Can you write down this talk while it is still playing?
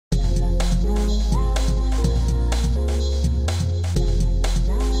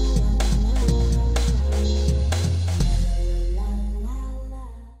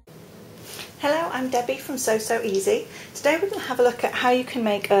Debbie from Sew So Easy. Today we're going to have a look at how you can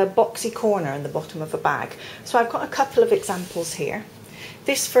make a boxy corner in the bottom of a bag. So I've got a couple of examples here.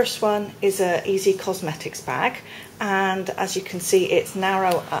 This first one is a Easy Cosmetics bag, and as you can see it's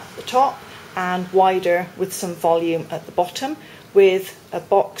narrow at the top and wider with some volume at the bottom with a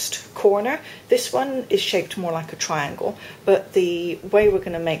boxed corner. This one is shaped more like a triangle, but the way we're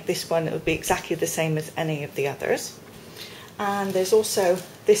going to make this one, it would be exactly the same as any of the others. And there's also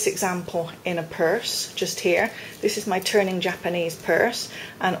this example in a purse just here. This is my Turning Japanese purse,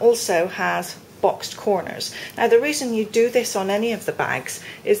 and also has boxed corners. Now the reason you do this on any of the bags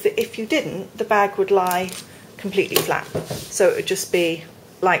is that if you didn't, the bag would lie completely flat. So it would just be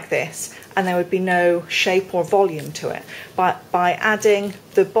like this, and there would be no shape or volume to it. But by adding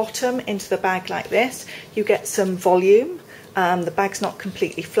the bottom into the bag like this, you get some volume. The bag's not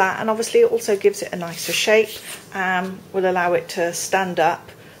completely flat, and obviously it also gives it a nicer shape, will allow it to stand up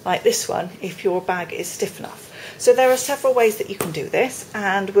like this one if your bag is stiff enough. So there are several ways that you can do this,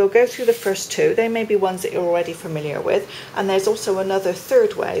 and we'll go through the first two. They may be ones that you're already familiar with, and there's also another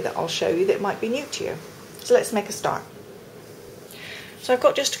third way that I'll show you that might be new to you. So let's make a start. So I've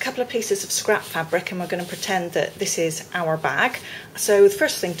got just a couple of pieces of scrap fabric, and we're going to pretend that this is our bag. So the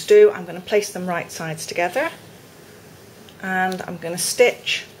first thing to do, I'm going to place them right sides together, and I'm going to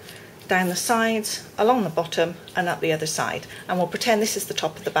stitch down the sides, along the bottom and up the other side, and we'll pretend this is the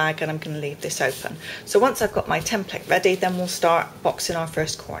top of the bag, and I'm going to leave this open. So once I've got my template ready, then we'll start boxing our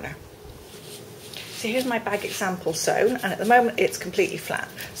first corner. So here's my bag example sewn, and at the moment it's completely flat.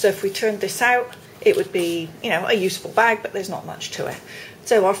 So if we turned this out, it would be, a useful bag, but there's not much to it.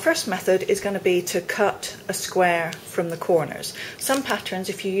 So our first method is going to be to cut a square from the corners. Some patterns,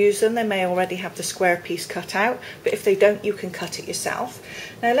 if you use them, they may already have the square piece cut out, but if they don't, you can cut it yourself.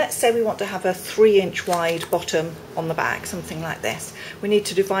 Now let's say we want to have a 3-inch wide bottom on the bag, something like this. We need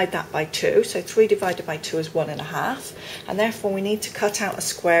to divide that by 2, so 3 divided by 2 is 1.5, and therefore we need to cut out a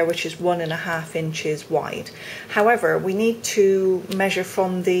square which is 1.5 inches wide. However, we need to measure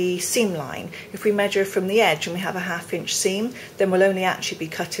from the seam line. If we measure from the edge and we have a 1/2 inch seam, then we'll only actually be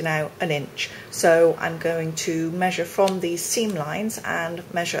cutting out 1 inch. So I'm going to measure from these seam lines and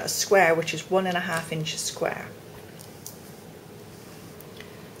measure a square which is 1.5 inches square.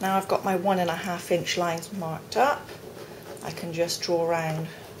 Now I've got my 1.5 inch lines marked up. I can just draw around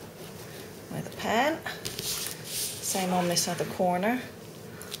with a pen. Same on this other corner.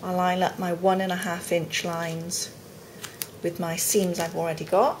 I'll line up my 1.5 inch lines with my seams I've already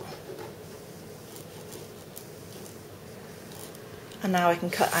got. And now I can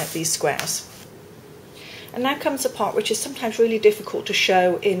cut out these squares. And now comes the part which is sometimes really difficult to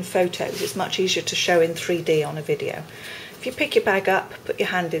show in photos. It's much easier to show in 3D on a video. If you pick your bag up, put your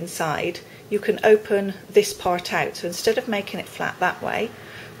hand inside, you can open this part out. So instead of making it flat that way,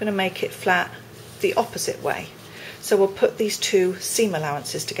 I'm going to make it flat the opposite way. So we'll put these two seam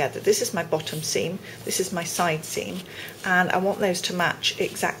allowances together. This is my bottom seam, this is my side seam, and I want those to match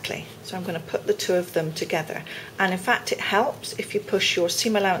exactly. So I'm going to put the two of them together. And in fact, it helps if you push your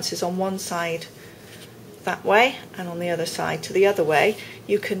seam allowances on one side that way and on the other side to the other way.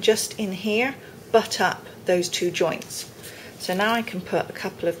 You can just in here butt up those two joints. So now I can put a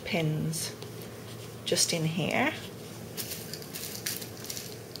couple of pins just in here.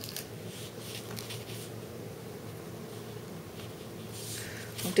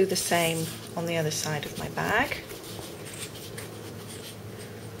 I'll do the same on the other side of my bag.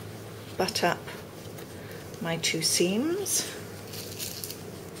 Butt up my two seams,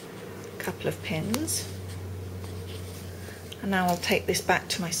 a couple of pins, and now I'll take this back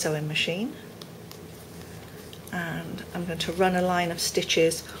to my sewing machine, and I'm going to run a line of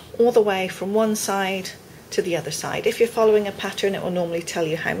stitches all the way from one side to the other side. If you're following a pattern, it will normally tell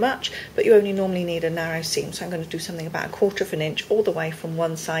you how much, but you only normally need a narrow seam. So I'm going to do something about 1/4 inch all the way from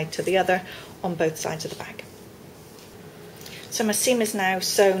one side to the other on both sides of the bag. So my seam is now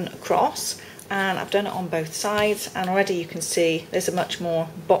sewn across, and I've done it on both sides, and already you can see there's a much more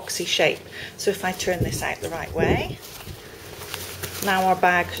boxy shape. So if I turn this out the right way, now our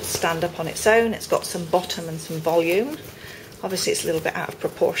bag should stand up on its own. It's got some bottom and some volume. Obviously it's a little bit out of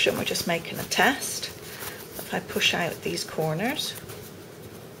proportion, we're just making a test. If I push out these corners,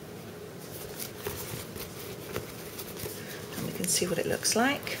 and we can see what it looks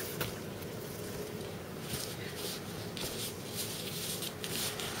like.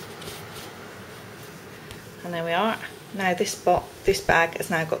 And there we are. Now this bag has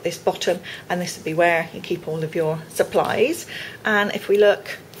now got this bottom, and this will be where you keep all of your supplies. And if we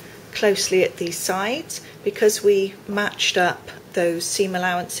look closely at these sides, because we matched up those seam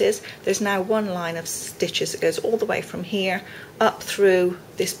allowances, there's now one line of stitches that goes all the way from here up through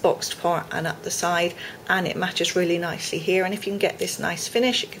this boxed part and up the side, and it matches really nicely here. And if you can get this nice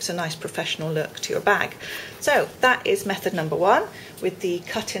finish, it gives a nice professional look to your bag. So that is method number 1 with the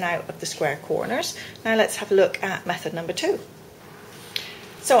cutting out of the square corners. Now let's have a look at method number 2.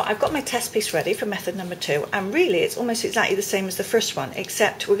 So I've got my test piece ready for method number 2, and really it's almost exactly the same as the first one,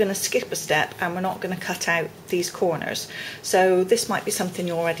 except we're going to skip a step and we're not going to cut out these corners. So this might be something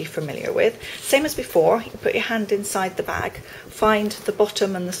you're already familiar with. Same as before, you put your hand inside the bag, find the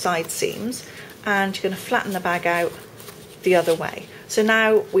bottom and the side seams, and you're going to flatten the bag out the other way. So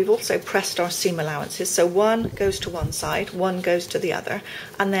now we've also pressed our seam allowances, so one goes to one side, one goes to the other,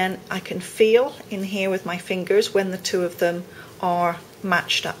 and then I can feel in here with my fingers when the two of them are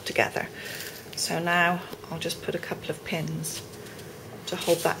matched up together. So now I'll just put a couple of pins to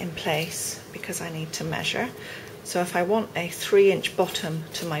hold that in place because I need to measure. So if I want a 3-inch bottom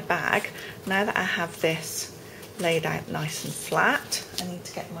to my bag, now that I have this laid out nice and flat, I need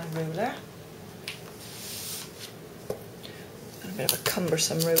to get my ruler. A bit of a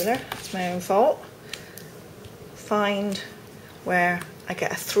cumbersome ruler, it's my own fault. Find where I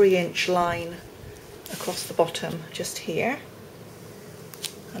get a 3-inch line across the bottom just here.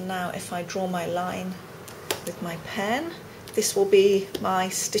 And now if I draw my line with my pen, this will be my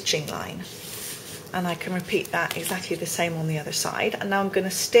stitching line. And I can repeat that exactly the same on the other side. And now I'm going to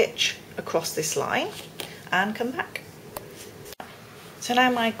stitch across this line and come back. So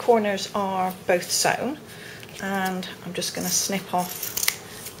now my corners are both sewn, and I'm just going to snip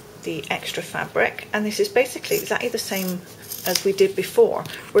off the extra fabric. And this is basically exactly the same as we did before.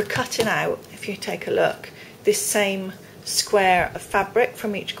 We're cutting out, if you take a look, this same square of fabric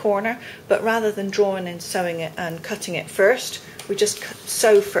from each corner, but rather than drawing and sewing it and cutting it first, we just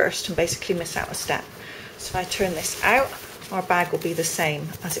sew first and basically miss out a step. So if I turn this out, our bag will be the same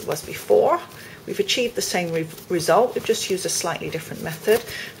as it was before. We've achieved the same result, we've just used a slightly different method.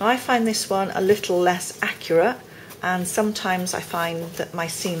 Now I find this one a little less accurate, and sometimes I find that my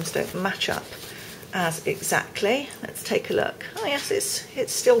seams don't match up as exactly. Let's take a look. Oh yes,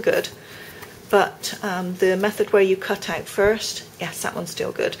 it's still good. But the method where you cut out first, yes, that one's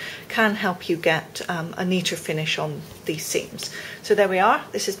still good, can help you get a neater finish on these seams. So there we are,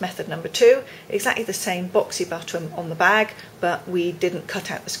 this is method number 2, exactly the same boxy bottom on the bag, but we didn't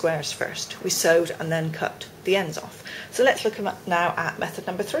cut out the squares first. We sewed and then cut the ends off. So let's look now at method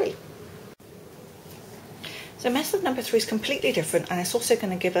number 3. So method number 3 is completely different, and it's also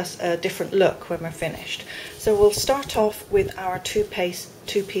going to give us a different look when we're finished. So we'll start off with our two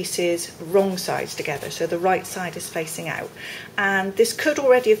pieces wrong sides together, so the right side is facing out. And this could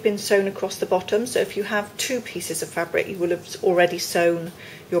already have been sewn across the bottom, so if you have 2 pieces of fabric, you will have already sewn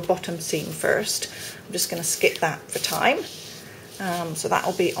your bottom seam first. I'm just going to skip that for time. So that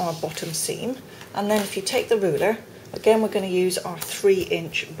will be our bottom seam. And then if you take the ruler, again we're going to use our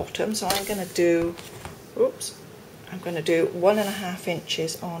 3-inch bottom, so I'm going to do 1.5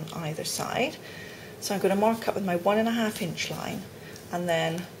 inches on either side. So I'm going to mark up with my 1.5 inch line and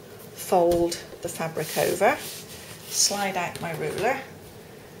then fold the fabric over, slide out my ruler,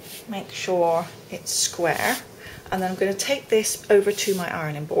 make sure it's square, and then I'm going to take this over to my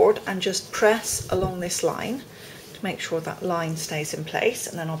ironing board and just press along this line to make sure that line stays in place,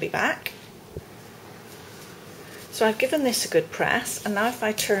 and then I'll be back. So I've given this a good press, and now if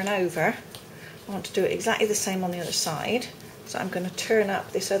I turn over, I want to do it exactly the same on the other side. So I'm going to turn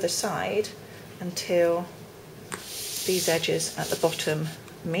up this other side until these edges at the bottom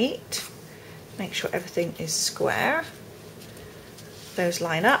meet. Make sure everything is square. Those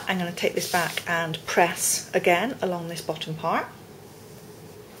line up. I'm going to take this back and press again along this bottom part.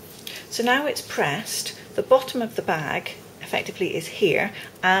 So now it's pressed, the bottom of the bag effectively is here,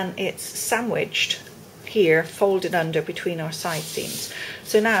 and it's sandwiched here, folded under between our side seams.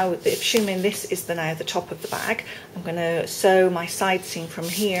 So now, assuming this is now the top of the bag, I'm going to sew my side seam from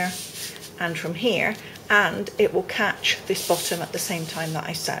here and from here, and it will catch this bottom at the same time that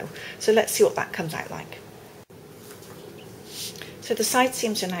I sew. So let's see what that comes out like. So the side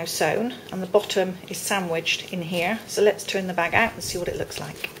seams are now sewn and the bottom is sandwiched in here. So let's turn the bag out and see what it looks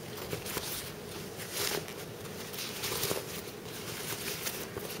like.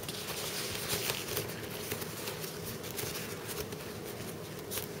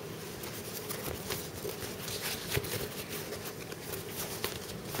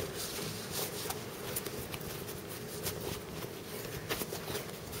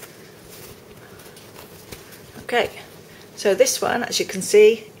 Okay, so this one, as you can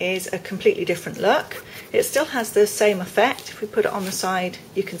see, is a completely different look. It still has the same effect. If we put it on the side,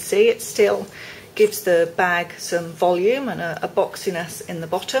 you can see it still gives the bag some volume and a boxiness in the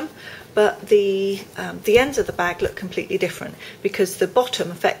bottom, but the ends of the bag look completely different because the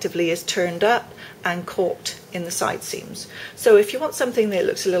bottom effectively is turned up and caught in the side seams. So if you want something that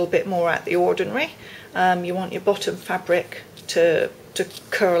looks a little bit more out the ordinary, you want your bottom fabric to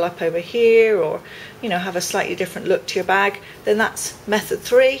curl up over here, or have a slightly different look to your bag, then that's method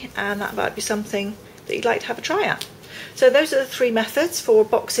 3, and that might be something that you'd like to have a try at. So those are the 3 methods for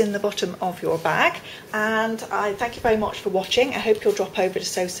boxing the bottom of your bag, and I thank you very much for watching. I hope you'll drop over to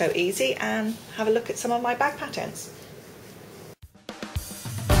Sew So Easy and have a look at some of my bag patterns.